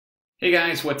Hey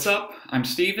guys, what's up? I'm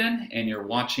Steven, and you're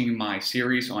watching my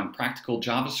series on practical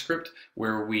JavaScript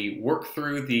where we work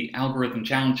through the algorithm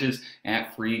challenges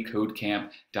at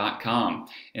freecodecamp.com.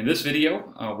 In this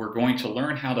video, we're going to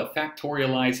learn how to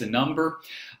factorialize a number.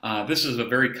 This is a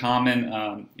very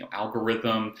common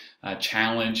algorithm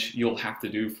challenge you'll have to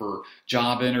do for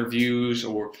job interviews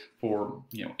or for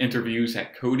interviews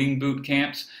at coding boot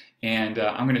camps. And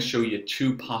I'm going to show you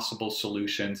two possible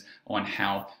solutions on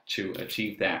how to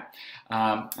achieve that.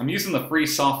 I'm using the free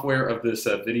software of this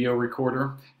video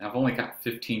recorder. I've only got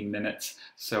 15 minutes,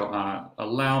 so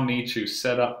allow me to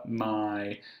set up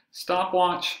my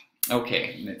stopwatch.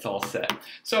 Okay, and it's all set.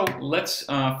 So let's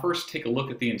first take a look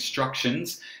at the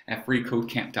instructions at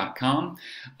freecodecamp.com.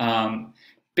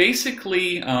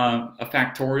 Basically, a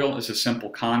factorial is a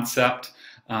simple concept.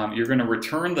 You're going to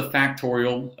return the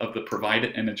factorial of the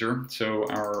provided integer, so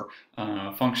our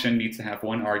function needs to have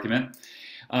one argument.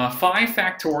 5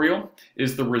 factorial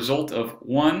is the result of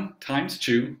 1 times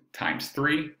 2 times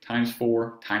 3 times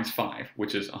 4 times 5,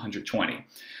 which is 120.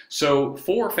 So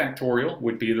 4 factorial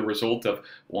would be the result of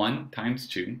 1 times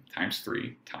 2 times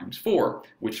 3 times 4,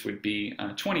 which would be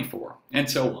 24, and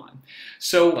so on.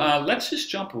 So let's just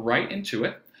jump right into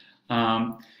it.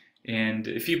 And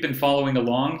if you've been following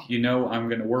along, you know I'm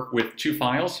going to work with two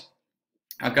files.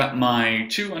 I've got my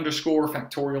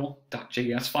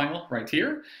 2_factorial.js file right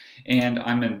here, and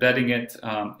I'm embedding it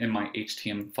in my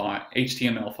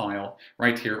HTML file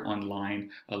right here on line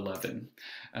 11.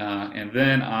 And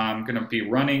then I'm going to be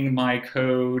running my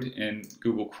code in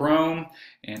Google Chrome,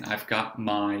 and I've got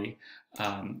my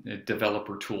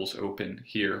developer tools open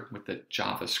here with the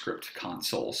JavaScript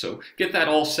console. So get that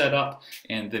all set up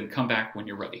and then come back when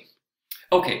you're ready.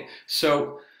 Okay,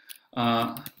 so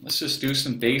let's just do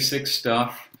some basic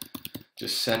stuff,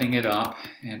 just setting it up.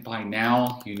 And by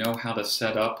now you know how to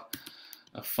set up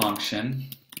a function.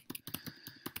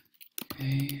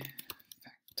 Okay,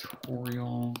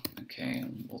 factorial. Okay,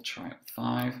 we'll try it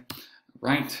 5.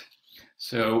 Right,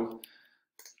 so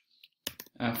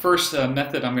first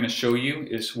method I'm going to show you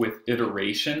is with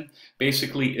iteration.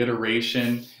 Basically,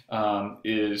 iteration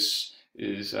is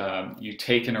you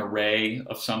take an array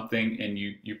of something and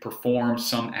you perform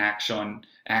some action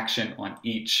on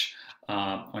each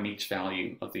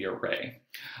value of the array.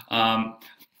 I'm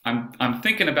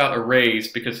thinking about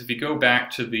arrays because if you go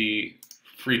back to the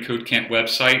Free Code Camp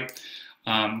website,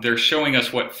 they're showing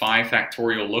us what 5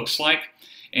 factorial looks like.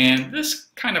 And this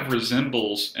kind of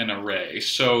resembles an array,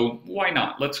 so why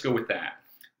not? Let's go with that.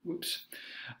 Whoops.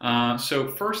 So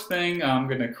first thing, I'm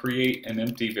going to create an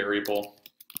empty variable,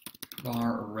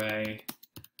 var array.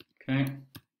 Okay.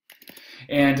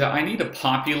 And I need to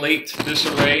populate this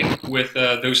array with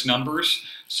those numbers.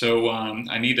 So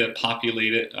I need to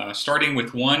populate it starting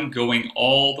with 1, going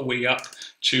all the way up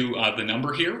to the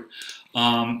number here.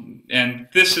 And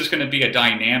this is going to be a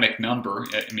dynamic number.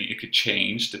 I mean, it could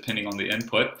change depending on the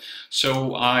input.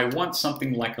 So I want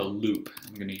something like a loop.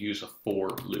 I'm going to use a for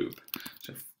loop.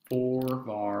 So for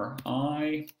var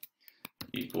I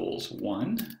equals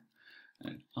 1,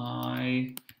 and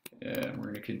I, we're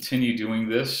going to continue doing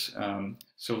this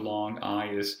so long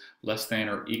I is less than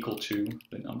or equal to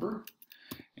the number.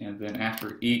 And then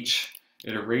after each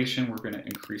iteration, we're going to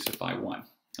increase it by 1.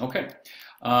 Okay.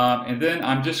 And then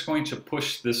I'm just going to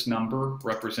push this number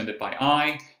represented by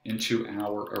I into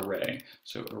our array.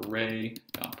 So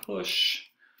array.push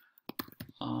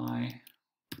I.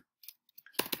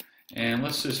 And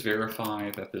let's just verify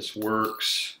that this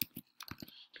works.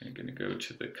 Okay, I'm going to go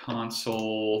to the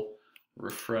console,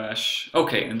 refresh.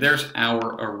 Okay, and there's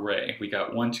our array. We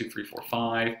got 1, 2, 3, 4,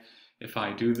 5. If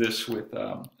I do this with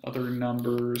other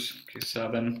numbers, okay,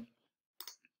 7.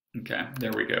 Okay,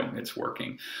 there we go. It's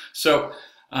working. So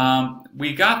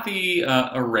we got the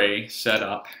array set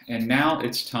up, and now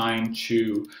it's time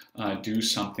to do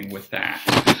something with that.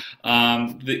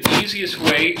 The easiest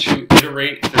way to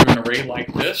iterate through an array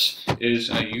like this is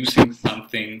using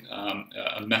something,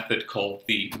 a method called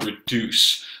the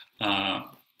reduce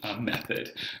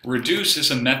method. Reduce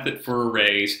is a method for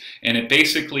arrays, and it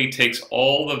basically takes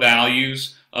all the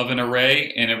values of an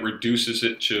array and it reduces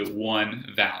it to one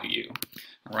value.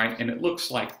 All right, and it looks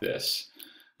like this.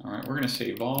 All right, we're going to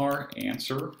say var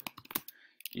answer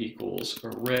equals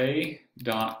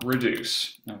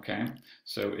array.reduce. Okay,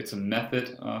 so it's a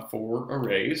method for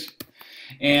arrays.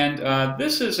 And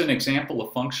this is an example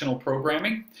of functional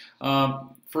programming.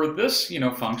 For this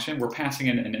function, we're passing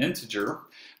in an integer,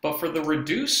 but for the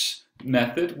reduce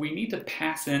method, we need to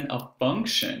pass in a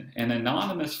function, an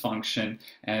anonymous function,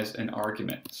 as an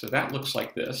argument. So that looks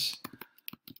like this.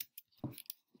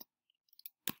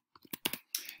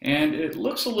 And it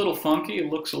looks a little funky, it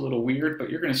looks a little weird,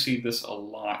 but you're going to see this a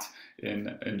lot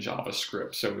in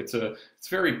JavaScript. So it's a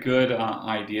very good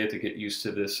idea to get used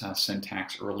to this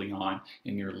syntax early on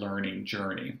in your learning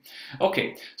journey.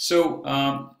 Okay, so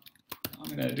I'm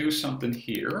going to do something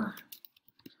here.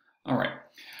 All right.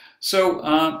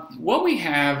 So what we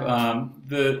have,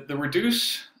 the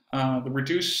reduce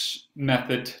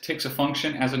method takes a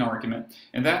function as an argument,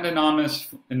 and that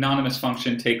anonymous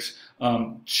function takes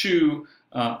two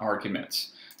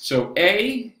arguments. So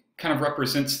A kind of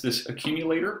represents this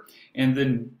accumulator, and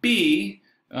then B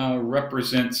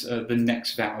represents the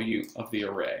next value of the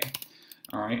array.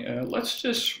 All right, let's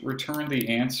just return the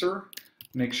answer,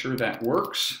 make sure that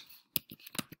works.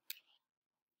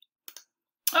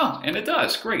 Oh, and it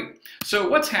does, great. So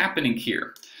what's happening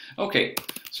here? Okay,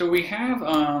 so we have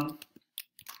a,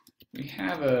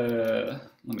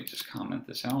 let me just comment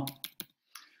this out.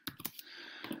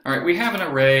 All right, we have an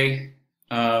array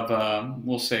of,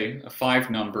 we'll say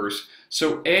 5 numbers.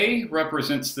 So A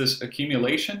represents this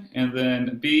accumulation, and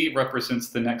then B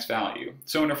represents the next value.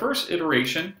 So in the first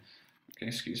iteration, okay,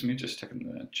 excuse me, just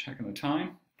checking the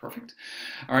time, perfect.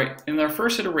 All right, in our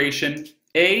first iteration,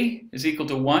 A is equal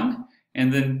to 1,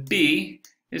 and then B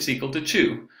is equal to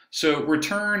 2. So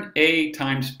return A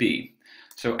times B.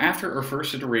 So after our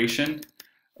first iteration,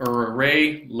 our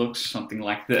array looks something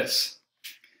like this.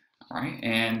 All right,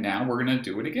 and now we're going to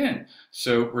do it again.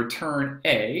 So return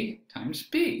A times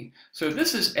B. So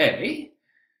this is A,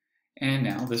 and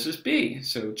now this is B.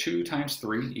 So 2 times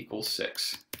 3 equals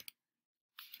 6.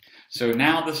 So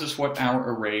now this is what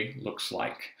our array looks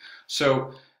like.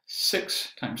 So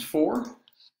 6 times 4,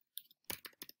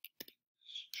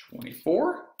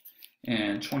 24,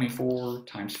 and 24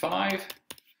 times 5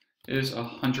 is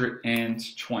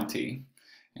 120.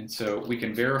 And so we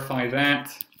can verify that.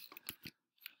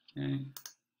 Okay.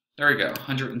 There we go,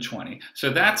 120. So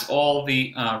that's all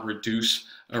the reduce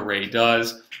array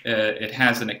does. It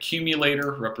has an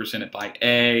accumulator represented by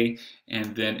A,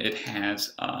 and then it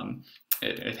has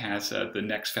the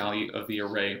next value of the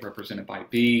array represented by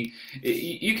B.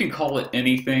 You can call it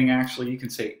anything, actually. You can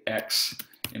say X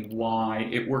and Y.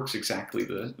 It works exactly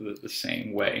the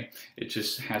same way. It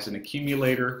just has an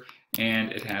accumulator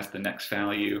and it has the next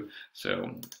value.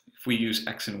 So if we use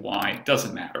X and Y, it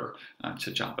doesn't matter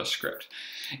to JavaScript.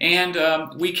 And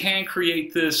we can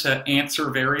create this answer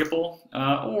variable,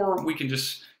 or we can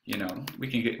just, we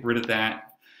can get rid of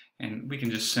that and we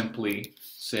can just simply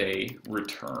say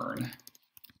return.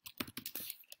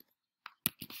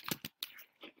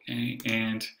 Okay,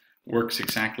 and works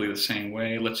exactly the same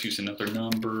way. Let's use another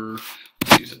number.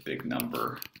 Let's use a big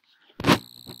number.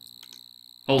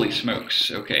 Holy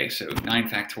smokes. Okay, so 9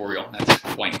 factorial, that's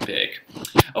quite big.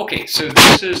 Okay, so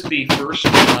this is the first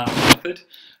method.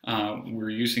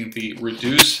 We're using the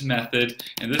reduce method,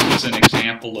 and this is an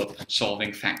example of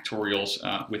solving factorials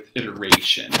with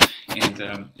iteration.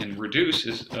 And reduce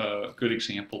is a good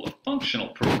example of functional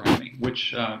programming,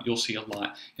 which you'll see a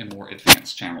lot in more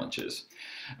advanced challenges.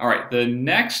 All right, the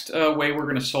next way we're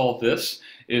going to solve this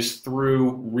is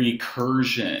through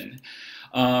recursion.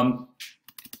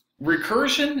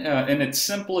 Recursion, in its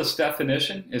simplest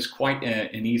definition, is quite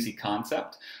an easy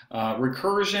concept.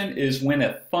 Recursion is when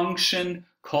a function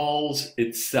calls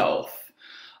itself.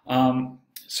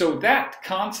 So that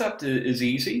concept is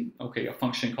easy. Okay, a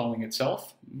function calling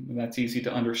itself, that's easy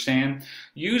to understand.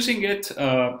 Using it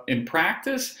in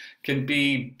practice can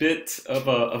be a bit of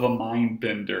a mind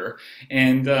bender,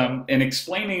 and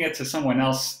explaining it to someone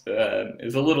else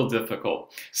is a little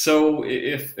difficult. So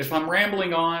if I'm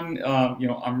rambling on,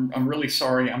 I'm really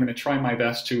sorry. I'm going to try my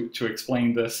best to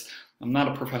explain this. I'm not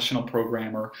a professional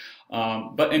programmer,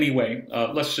 but anyway,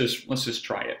 let's just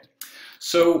try it.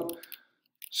 So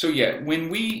yeah, when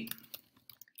we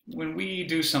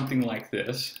do something like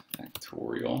this,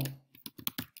 factorial,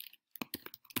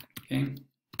 okay,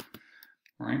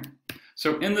 all right.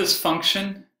 So in this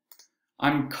function,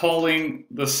 I'm calling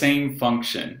the same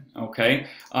function, okay.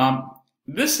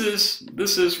 This is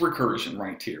recursion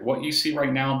right here. What you see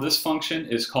right now, this function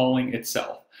is calling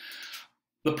itself.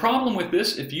 The problem with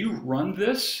this, if you run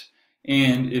this,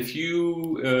 and if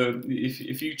you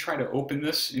try to open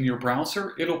this in your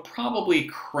browser, it'll probably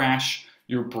crash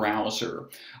your browser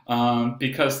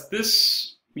because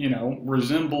this,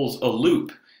 resembles a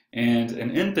loop and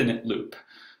an infinite loop.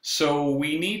 So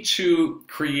we need to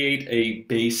create a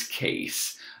base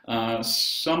case,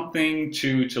 something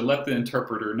to let the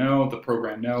interpreter know, the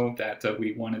program know that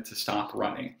we want it to stop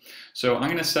running. So I'm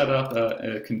going to set up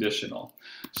a conditional.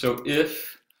 So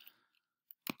if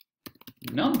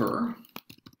number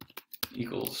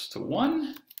equals to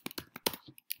 1,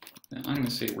 then I'm going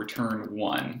to say return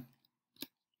 1.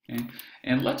 Okay,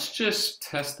 and let's just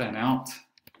test that out.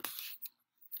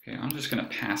 Okay, I'm just going to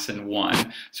pass in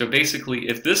 1. So basically,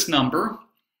 if this number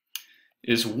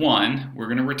is 1, we're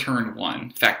going to return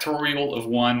 1. Factorial of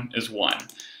 1 is 1.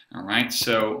 All right,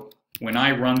 so when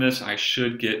I run this, I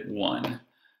should get 1.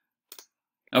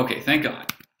 Okay, thank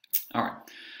God. All right,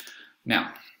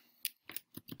 now,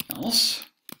 else.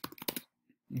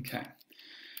 Okay,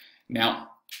 now,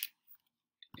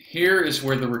 here is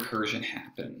where the recursion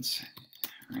happens.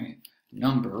 All right,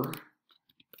 number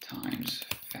times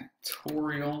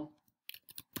factorial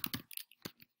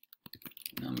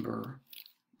number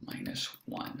minus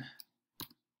 1.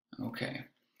 Okay,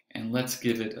 and let's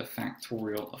give it a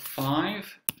factorial of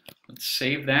 5. Let's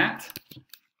save that.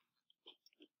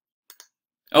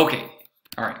 Okay,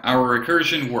 all right, our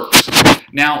recursion works.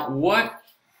 Now, what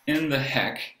in the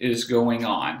heck is going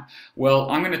on? Well,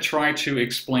 I'm going to try to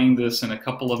explain this in a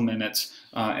couple of minutes,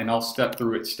 and I'll step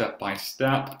through it step by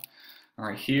step. All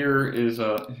right, here's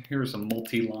a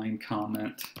multi-line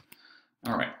comment.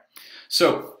 All right,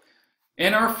 so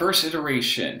in our first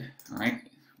iteration, all right,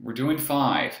 we're doing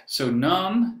 5. So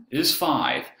num is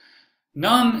 5.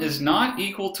 Num is not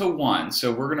equal to 1,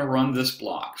 so we're going to run this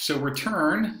block. So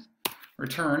return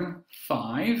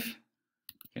 5,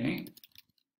 okay,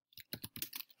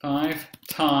 5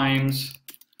 times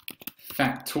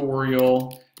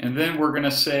factorial, and then we're going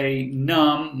to say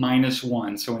num minus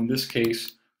 1. So in this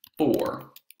case,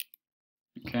 4.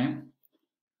 Okay.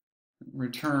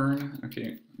 Return, okay,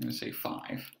 I'm going to say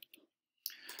 5.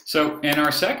 So in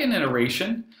our second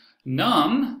iteration,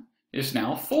 num is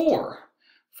now 4.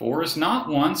 4 is not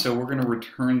 1, so we're going to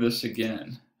return this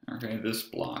again. Okay, this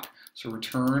block. So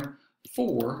return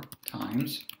 4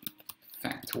 times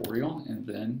factorial, and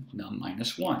then num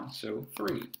minus 1, so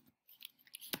 3.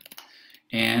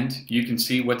 And you can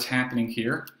see what's happening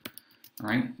here. All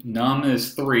right, num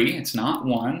is 3, it's not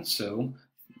 1, so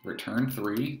return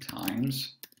 3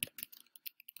 times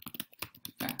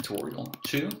factorial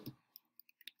 2.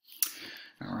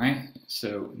 All right,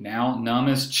 so now num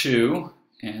is 2,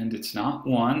 and it's not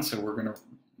 1, so we're going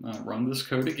to run this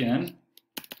code again.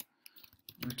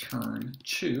 Return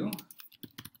 2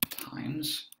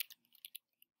 times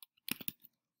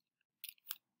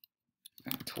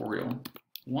factorial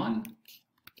 1.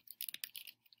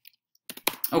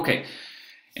 Okay,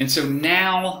 and so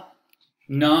now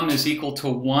num is equal to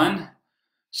 1,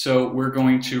 so we're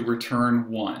going to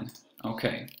return 1.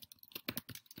 Okay.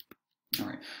 All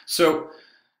right, so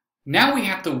now we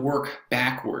have to work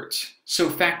backwards. So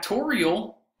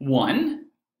factorial 1,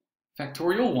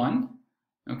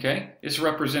 okay, is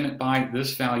represented by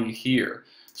this value here.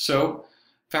 So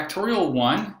factorial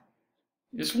 1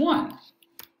 is 1.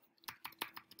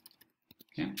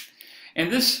 Okay. And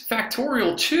this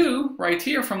factorial 2 right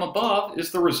here from above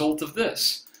is the result of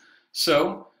this.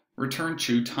 So return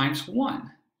 2 times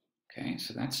 1. Okay,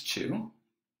 so that's 2.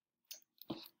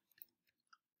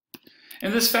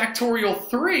 And this factorial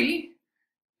 3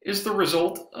 is the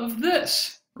result of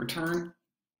this. Return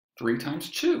 3 times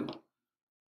 2.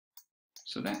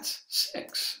 So that's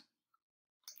 6.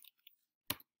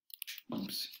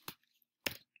 Oops.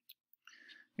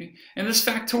 Okay. And this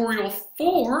factorial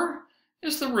 4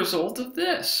 is the result of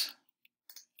this.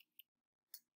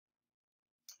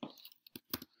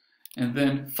 And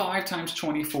then 5 times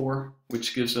 24,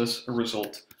 which gives us a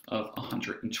result of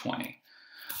 120.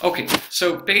 Okay,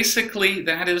 so basically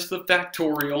that is the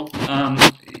factorial.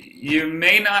 You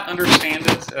may not understand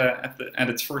it at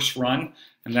its first run,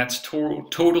 and that's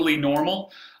totally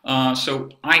normal. So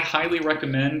I highly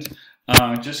recommend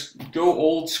just go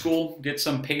old school, get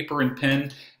some paper and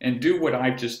pen, and do what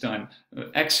I've just done.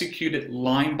 Execute it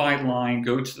line by line,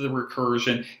 go to the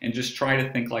recursion, and just try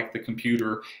to think like the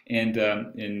computer. And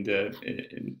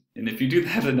if you do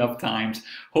that enough times,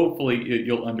 hopefully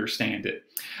you'll understand it.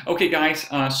 Okay, guys,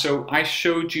 so I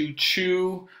showed you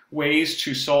 2 ways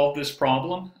to solve this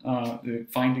problem,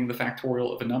 finding the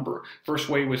factorial of a number. First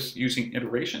way was using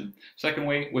iteration. Second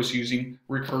way was using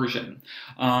recursion.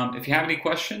 If you have any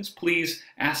questions, please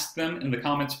ask them in the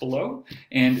comments below.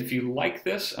 And if you like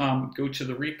this, go to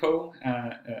the repo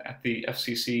at the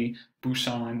FCC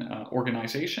Busan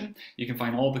organization. You can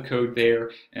find all the code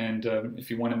there, and if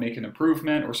you want to make an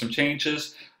improvement or some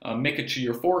changes, make it to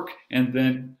your fork and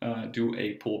then do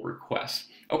a pull request.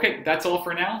 Okay, that's all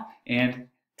for now, and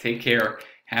take care,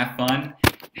 have fun,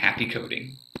 happy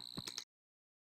coding.